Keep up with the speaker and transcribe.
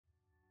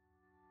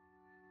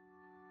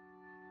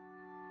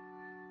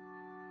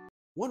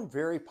One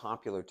very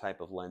popular type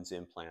of lens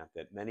implant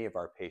that many of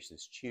our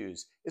patients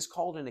choose is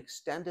called an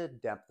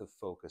extended depth of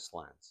focus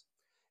lens.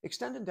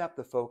 Extended depth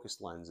of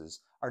focus lenses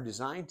are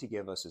designed to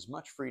give us as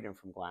much freedom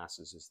from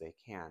glasses as they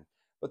can,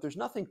 but there's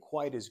nothing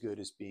quite as good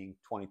as being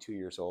 22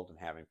 years old and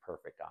having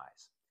perfect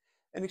eyes.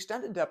 An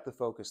extended depth of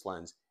focus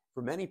lens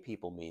for many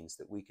people means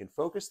that we can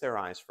focus their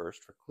eyes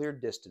first for clear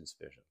distance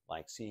vision,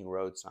 like seeing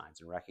road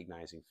signs and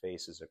recognizing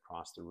faces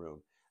across the room,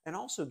 and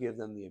also give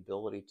them the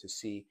ability to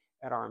see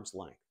at arm's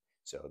length.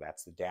 So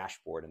that's the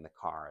dashboard in the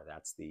car,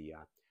 that's the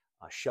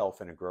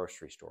shelf in a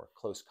grocery store.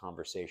 Close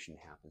conversation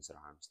happens at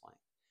arm's length.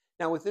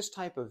 Now, with this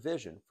type of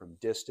vision from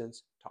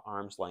distance to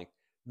arm's length,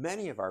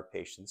 many of our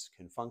patients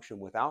can function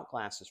without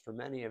glasses for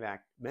many of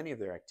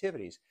their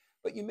activities,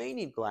 but you may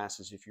need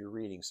glasses if you're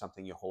reading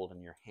something you hold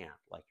in your hand,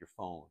 like your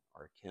phone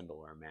or a Kindle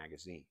or a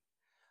magazine.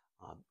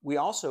 We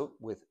also,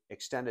 with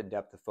extended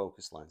depth of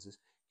focus lenses,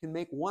 can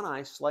make one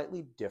eye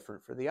slightly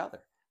different for the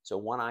other. So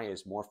one eye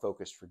is more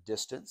focused for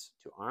distance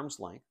to arm's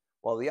length,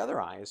 while the other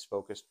eye is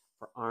focused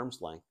for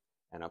arm's length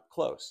and up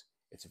close.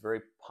 It's a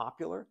very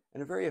popular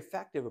and a very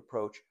effective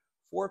approach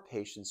for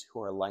patients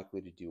who are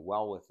likely to do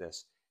well with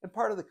this. And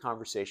part of the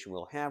conversation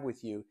we'll have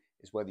with you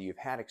is whether you've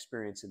had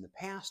experience in the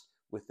past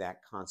with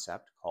that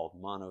concept called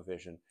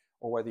monovision,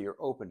 or whether you're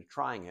open to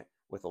trying it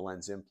with a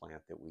lens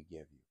implant that we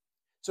give you.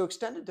 So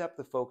extended depth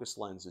of focus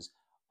lenses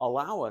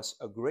allow us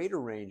a greater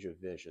range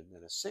of vision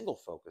than a single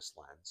focus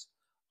lens.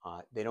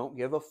 They don't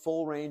give a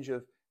full range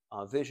of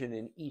vision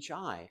in each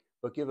eye,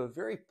 but give a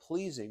very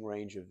pleasing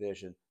range of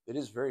vision that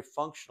is very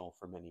functional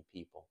for many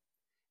people.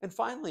 And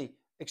finally,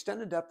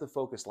 extended depth of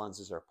focus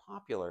lenses are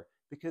popular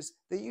because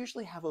they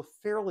usually have a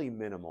fairly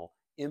minimal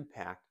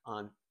impact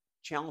on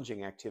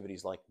challenging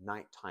activities like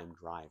nighttime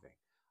driving,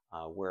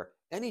 where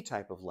any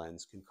type of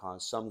lens can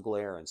cause some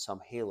glare and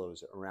some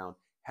halos around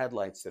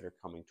headlights that are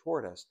coming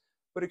toward us,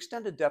 but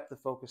extended depth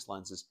of focus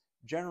lenses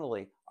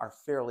generally are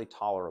fairly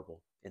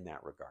tolerable in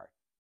that regard.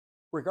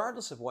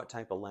 Regardless of what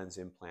type of lens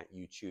implant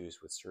you choose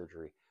with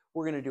surgery,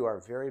 we're going to do our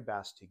very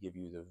best to give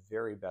you the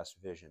very best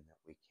vision that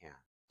we can.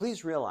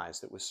 Please realize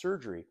that with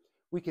surgery,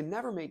 we can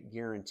never make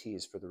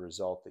guarantees for the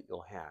result that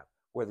you'll have,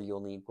 whether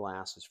you'll need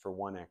glasses for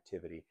one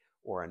activity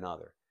or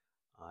another.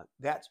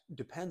 That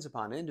depends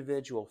upon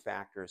individual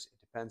factors,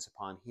 it depends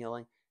upon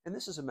healing, and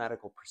this is a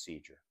medical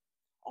procedure.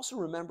 Also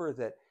remember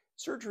that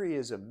surgery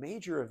is a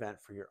major event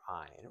for your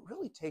eye, and it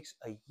really takes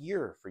a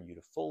year for you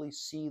to fully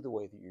see the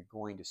way that you're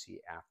going to see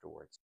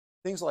afterwards.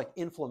 Things like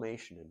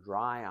inflammation and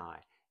dry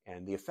eye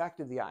and the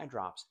effect of the eye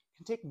drops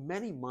can take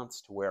many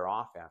months to wear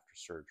off after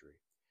surgery.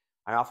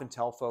 I often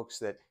tell folks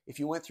that if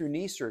you went through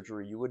knee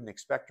surgery, you wouldn't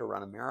expect to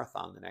run a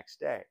marathon the next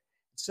day.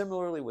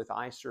 Similarly, with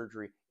eye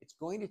surgery, it's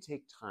going to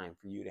take time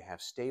for you to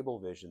have stable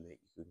vision that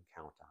you can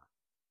count on.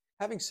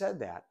 Having said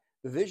that,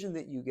 the vision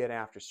that you get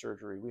after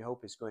surgery, we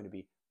hope, is going to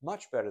be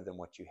much better than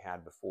what you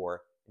had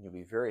before, and you'll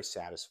be very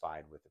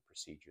satisfied with the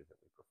procedure that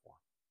we